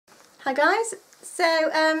Hi guys,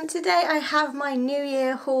 so today I have my New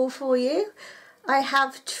Year haul for you. I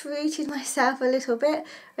have treated myself a little bit.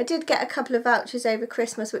 I did get a couple of vouchers over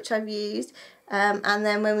Christmas which I've used, and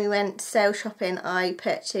then when we went sale shopping I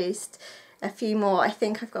purchased a few more. I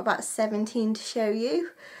think I've got about 17 to show you.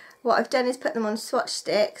 What I've done is put them on swatch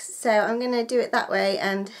sticks, so I'm going to do it that way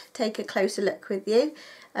and take a closer look with you.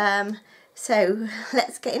 So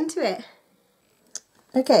let's get into it.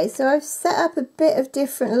 Okay, so I've set up a bit of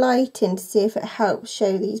different lighting to see if it helps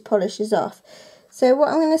show these polishes off. So what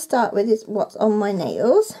I'm going to start with is what's on my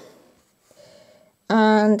nails.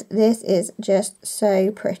 And this is just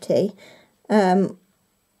so pretty. I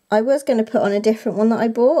was going to put on a different one that I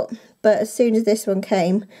bought, but as soon as this one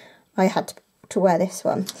came, I had to wear this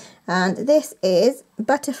one. And this is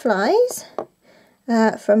Butterflies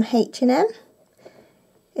from H&M.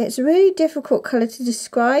 It's a really difficult colour to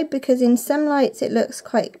describe because in some lights it looks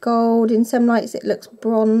quite gold, in some lights it looks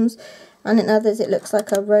bronze, and in others it looks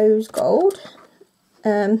like a rose gold.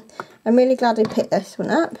 I'm really glad I picked this one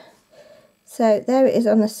up. So there it is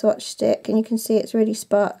on the swatch stick, and you can see it's really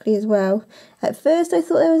sparkly as well. At first I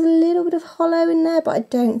thought there was a little bit of hollow in there, but I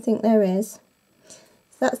don't think there is.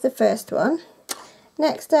 So that's the first one.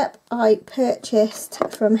 Next up I purchased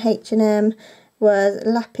from H&M was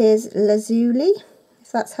Lapis Lazuli.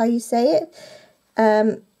 That's how you say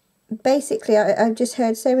it. Basically I've just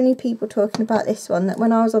heard so many people talking about this one that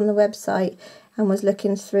when I was on the website and was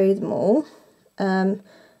looking through them all,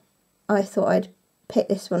 I thought I'd pick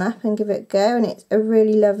this one up and give it a go, and it's a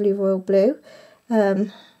really lovely royal blue.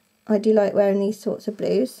 I do like wearing these sorts of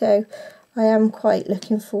blues, so I am quite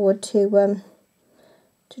looking forward to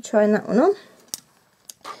trying that one on.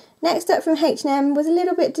 Next up from H&M, was a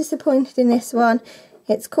little bit disappointed in this one.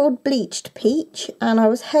 It's called Bleached Peach, and I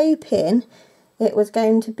was hoping it was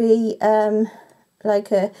going to be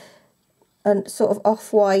like a sort of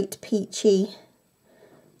off-white peachy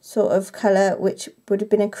sort of colour, which would have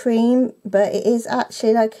been a cream, but it is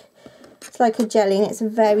actually it's like a jelly, and it's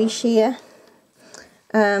very sheer.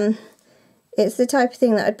 It's the type of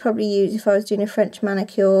thing that I'd probably use if I was doing a French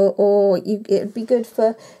manicure, or it would be good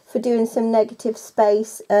for doing some negative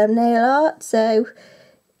space nail art. So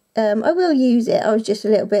I will use it. I was just a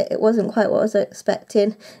little bit, it wasn't quite what I was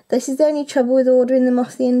expecting. This is the only trouble with ordering them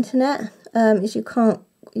off the internet, is you're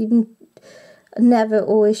never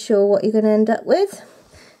always sure what you're going to end up with,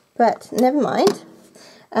 but never mind.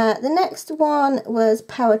 The next one was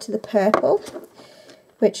Power to the Purple,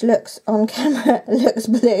 which looks on camera, looks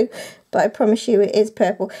blue, but I promise you it is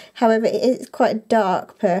purple. However, it is quite a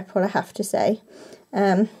dark purple, I have to say.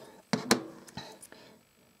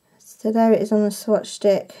 So there it is on the swatch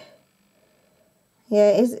stick. Yeah,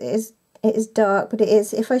 it is dark, but it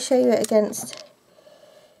is, if I show you it against,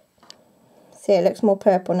 see, it looks more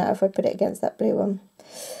purple now if I put it against that blue one.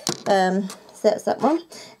 So that's that one.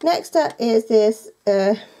 Next up is this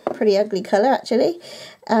pretty ugly colour actually,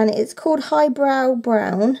 and it's called Highbrow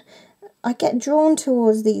Brown. I get drawn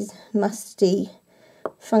towards these musty,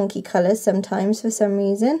 funky colours sometimes for some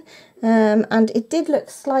reason, and it did look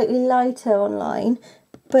slightly lighter online,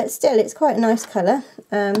 but still it's quite a nice colour.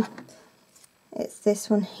 It's this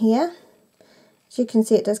one here. As you can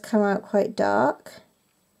see, it does come out quite dark.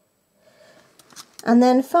 And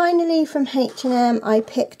then finally from H&M I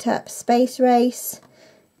picked up Space Race.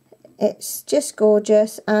 It's just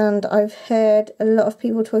gorgeous, and I've heard a lot of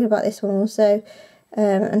people talking about this one also,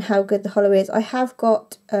 and how good the hollow is. I have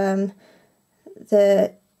got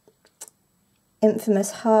the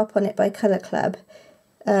infamous Harp on it by Colour Club,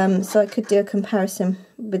 so I could do a comparison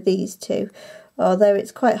with these two, although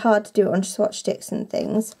it's quite hard to do it on swatch sticks and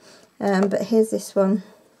things. But here's this one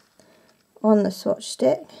on the swatch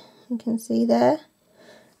stick, you can see there.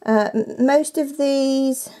 Most of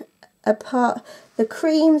these, apart the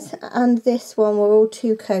creams and this one, were all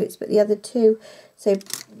 2 coats, but the other two, so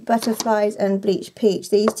Butterflies and Bleached Peach,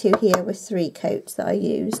 these two here were 3 coats that I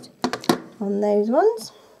used on those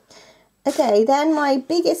ones. Okay, then my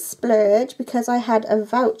biggest splurge, because I had a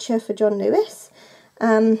voucher for John Lewis,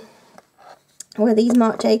 were these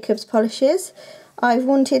Marc Jacobs polishes. I've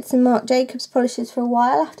wanted some Marc Jacobs polishes for a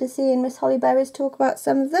while after seeing Miss Holly Berries talk about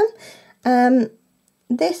some of them.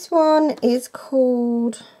 This one is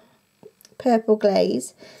called Purple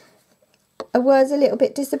Glaze. I was a little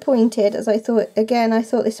bit disappointed, as I thought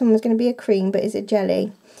this one was going to be a cream, but it's a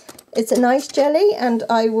jelly. It's a nice jelly and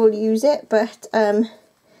I will use it, but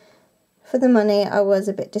for the money I was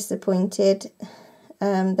a bit disappointed.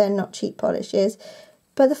 They're not cheap polishes,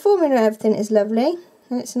 but the formula and everything is lovely,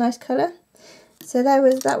 and it's a nice colour. So that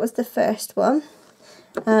was the first one,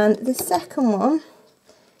 and the second one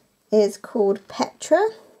is called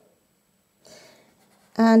Petra.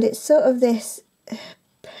 and it's sort of this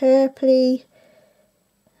purpley,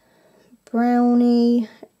 browny,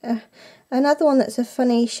 another one that's a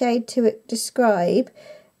funny shade to describe,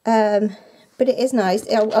 but it is nice.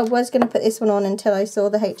 I was going to put this one on until I saw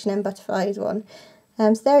the H&M Butterflies one.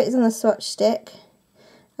 So there it is on the swatch stick.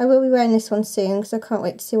 I will be wearing this one soon because I can't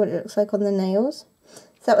wait to see what it looks like on the nails.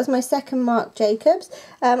 So that was my second Marc Jacobs.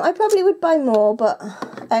 I probably would buy more, but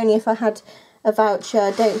only if I had a voucher.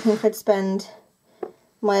 I don't think I'd spend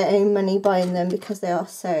my own money buying them because they are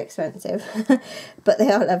so expensive. But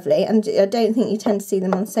they are lovely, and I don't think you tend to see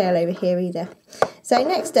them on sale over here either. So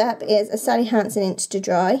next up is a Sally Hansen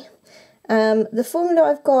Insta-Dry. The formula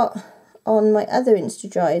I've got on my other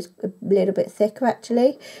Insta-Dry is a little bit thicker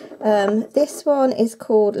actually. This one is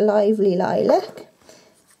called Lively Lilac,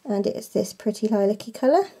 and it's this pretty lilac-y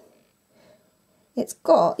colour. It's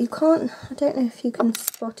got, I don't know if you can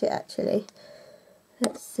spot it actually.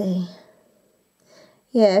 Let's see.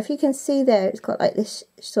 Yeah, if you can see there, it's got like this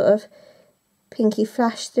sort of pinky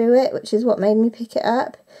flash through it, which is what made me pick it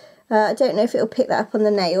up. I don't know if it'll pick that up on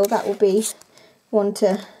the nail. That will be one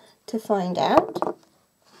to find out.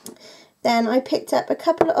 Then I picked up a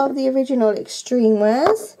couple of the original Extreme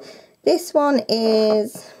Wears. This one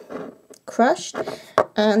is crushed,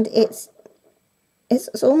 and it's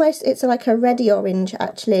like a reddy orange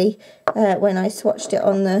actually when I swatched it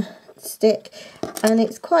on the stick, and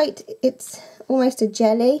it's almost a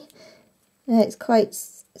jelly. It's quite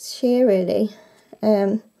sheer really,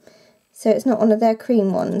 so it's not one of their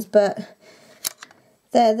cream ones, but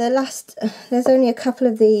there's only a couple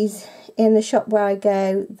of these in the shop where I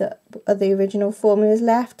go that are the original formulas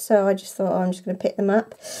left, so I just thought, I'm just going to pick them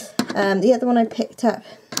up. The other one I picked up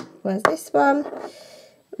was this one,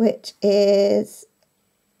 which is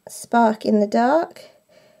Spark in the Dark,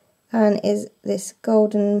 and is this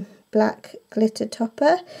golden black glitter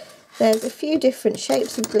topper. There's a few different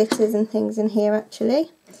shapes of glitters and things in here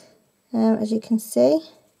actually, as you can see,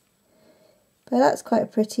 but that's quite a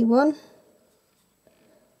pretty one.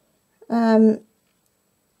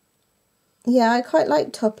 Yeah, I quite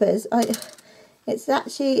like toppers.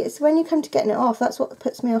 It's when you come to getting it off, that's what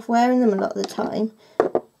puts me off wearing them a lot of the time.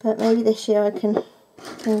 But maybe this year I can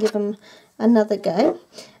give them another go.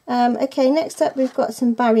 Okay, next up we've got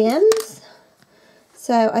some Barry M's.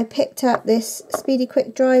 So I picked up this Speedy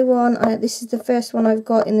Quick Dry one. This is the first one I've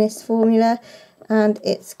got in this formula, and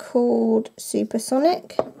it's called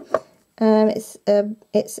Supersonic. It's a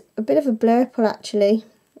bit of a blurple actually.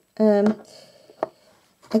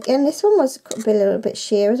 Again, this one was a little bit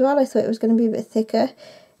sheer as well. I thought it was going to be a bit thicker,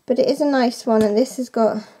 but it is a nice one, and this has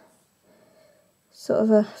got sort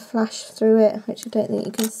of a flash through it, which I don't think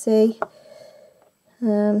you can see.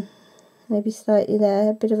 Maybe slightly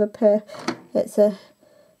there, a bit of it's a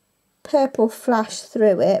purple flash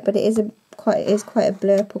through it, but it is quite a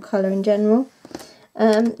blurple colour in general.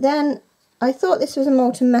 Then I thought this was a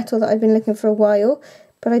molten metal that I'd been looking for a while,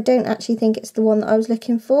 but I don't actually think it's the one that I was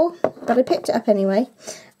looking for, but I picked it up anyway.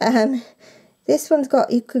 This one's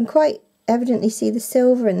got, you can quite evidently see the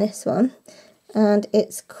silver in this one, and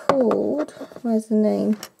it's called, where's the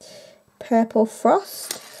name? Purple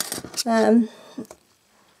Frost. I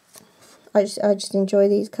just enjoy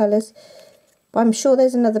these colours. But I'm sure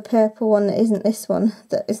there's another purple one that isn't this one,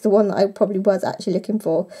 that is the one that I probably was actually looking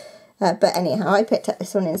for. But anyhow, I picked up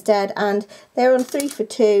this one instead, and they're on 3 for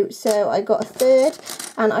 2, so I got a third,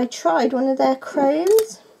 and I tried one of their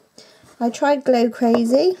chromes. I tried Glow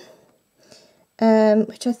Crazy,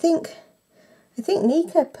 which I think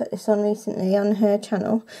Nika put this on recently on her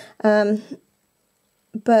channel.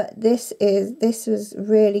 But this was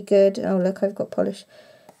really good. Oh look, I've got polish.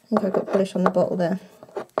 I think I've got polish on the bottle there.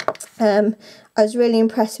 I was really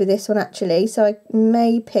impressed with this one actually, so I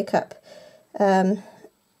may pick up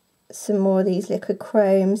some more of these liquid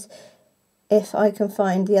chromes if I can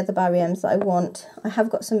find the other Barry M's that I want. I have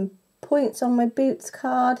got some points on my Boots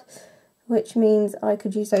card, which means I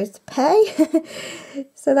could use those to pay.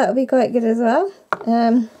 So that would be quite good as well.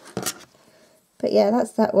 But yeah,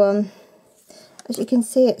 that's that one. As you can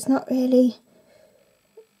see, it's not really,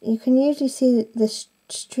 you can usually see the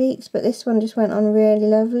streaks, but this one just went on really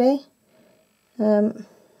lovely.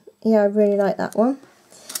 Yeah, I really like that one.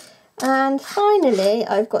 And finally,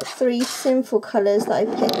 I've got 3 Sinful colours that I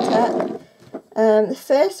picked up. The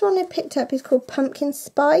first one I picked up is called Pumpkin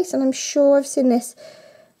Spice, and I'm sure I've seen this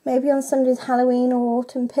maybe on somebody's Halloween or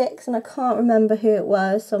autumn picks, and I can't remember who it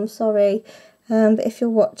was, so I'm sorry. But if you're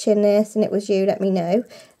watching this and it was you, let me know.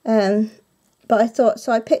 But I thought,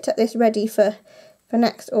 so I picked up this ready for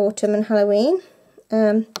next autumn and Halloween.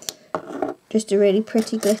 Just a really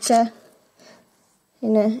pretty glitter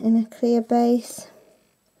in a clear base.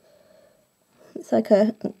 It's like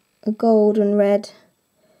a gold and red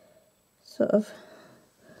sort of,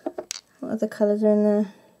 what other colours are in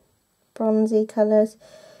there? Bronzy colours.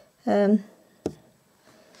 It's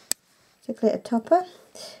a glitter topper.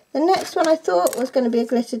 The next one I thought was going to be a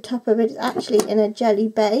glitter topper, but it's actually in a jelly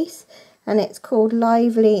base, and it's called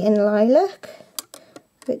Lively in Lilac,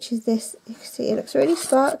 which is this. You can see it looks really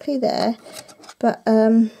sparkly there, but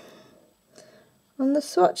on the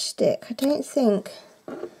swatch stick I don't think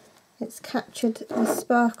it's captured the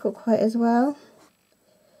sparkle quite as well.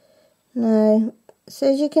 No,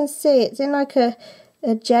 so as you can see, it's in like a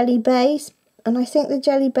jelly base, and I think the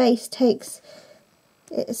jelly base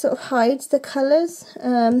it sort of hides the colours,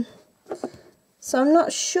 so I'm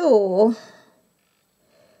not sure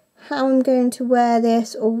how I'm going to wear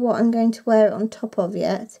this or what I'm going to wear it on top of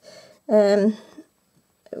yet.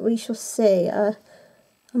 We shall see. I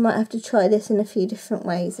might have to try this in a few different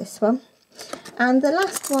ways, this one. And the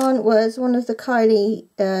last one was one of the Kylie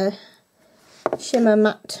shimmer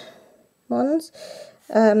matte ones.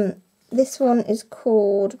 This one is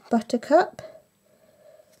called Buttercup.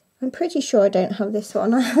 I'm pretty sure I don't have this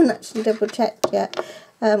one. I haven't actually double checked yet,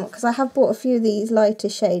 because I have bought a few of these lighter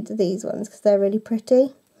shades of these ones because they're really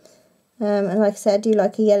pretty. And like I said, I do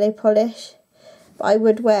like a yellow polish, but I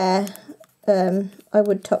would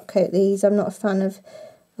top coat these. I'm not a fan of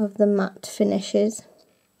the matte finishes.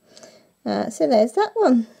 So there's that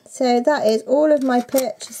one. So that is all of my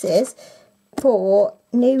purchases for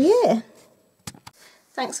New Year.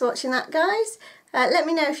 Thanks for watching that, guys. Let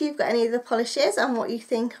me know if you've got any of the polishes and what you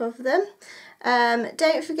think of them.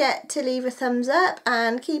 Don't forget to leave a thumbs up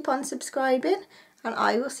and keep on subscribing, and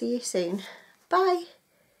I will see you soon. Bye.